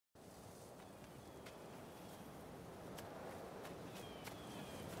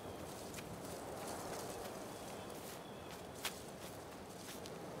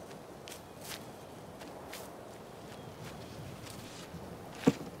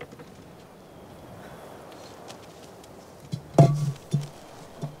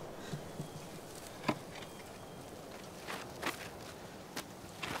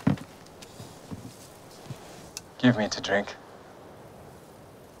Give me to drink.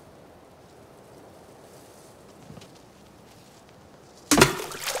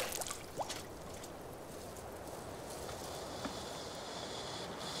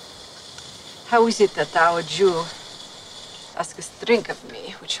 How is it that thou, a Jew, askest drink of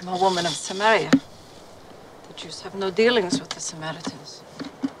me, which am a woman of Samaria? The Jews have no dealings with the Samaritans.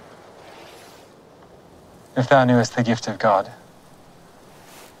 If thou knewest the gift of God,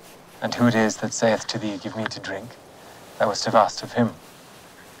 and who it is that saith to thee, give me to drink, thou wouldst have asked of him,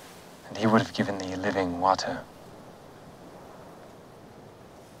 and he would have given thee living water.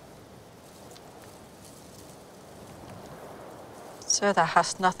 Sir, thou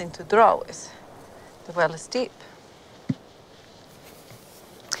hast nothing to draw with. The well is deep.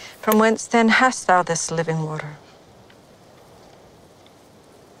 From whence then hast thou this living water?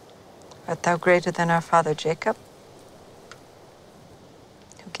 Art thou greater than our father Jacob,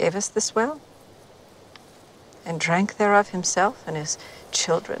 who gave us this well, and drank thereof himself, and his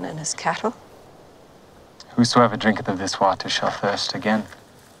children, and his cattle? Whosoever drinketh of this water shall thirst again.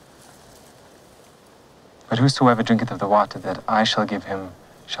 But whosoever drinketh of the water that I shall give him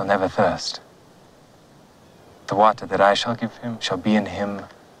shall never thirst. The water that I shall give him shall be in him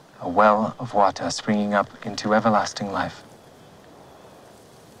a well of water springing up into everlasting life.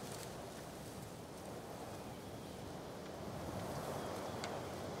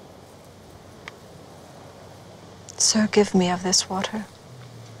 Sir, give me of this water,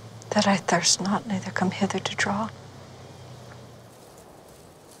 that I thirst not, neither come hither to draw.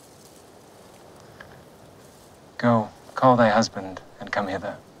 Go, call thy husband, and come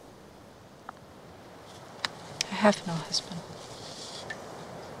hither. I have no husband.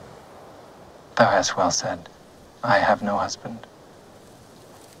 Thou hast well said, I have no husband.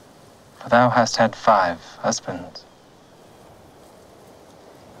 For thou hast had 5 husbands.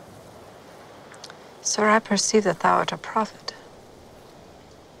 Sir, I perceive that thou art a prophet.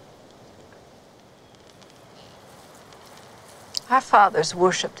 Our fathers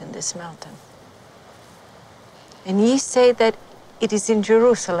worshipped in this mountain. And ye say that it is in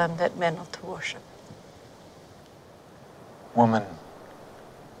Jerusalem that men ought to worship. Woman,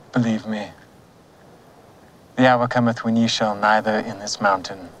 believe me, the hour cometh when ye shall neither in this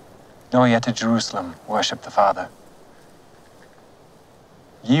mountain, nor yet at Jerusalem, worship the Father.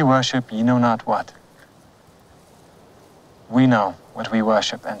 Ye worship ye know not what. We know what we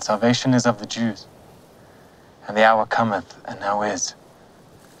worship, and salvation is of the Jews. And the hour cometh, and now is,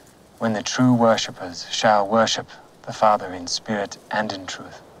 when the true worshippers shall worship the Father in spirit and in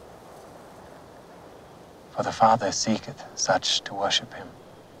truth. For the Father seeketh such to worship him.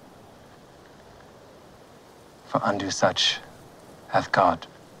 For unto such hath God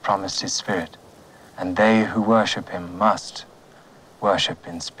promised his Spirit, and they who worship him must worship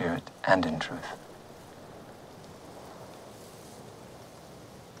in spirit and in truth.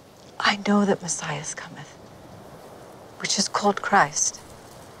 I know that Messiah cometh, which is called Christ.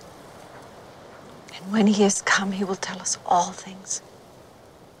 And when he is come, he will tell us all things.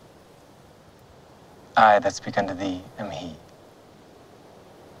 I that speak unto thee am he.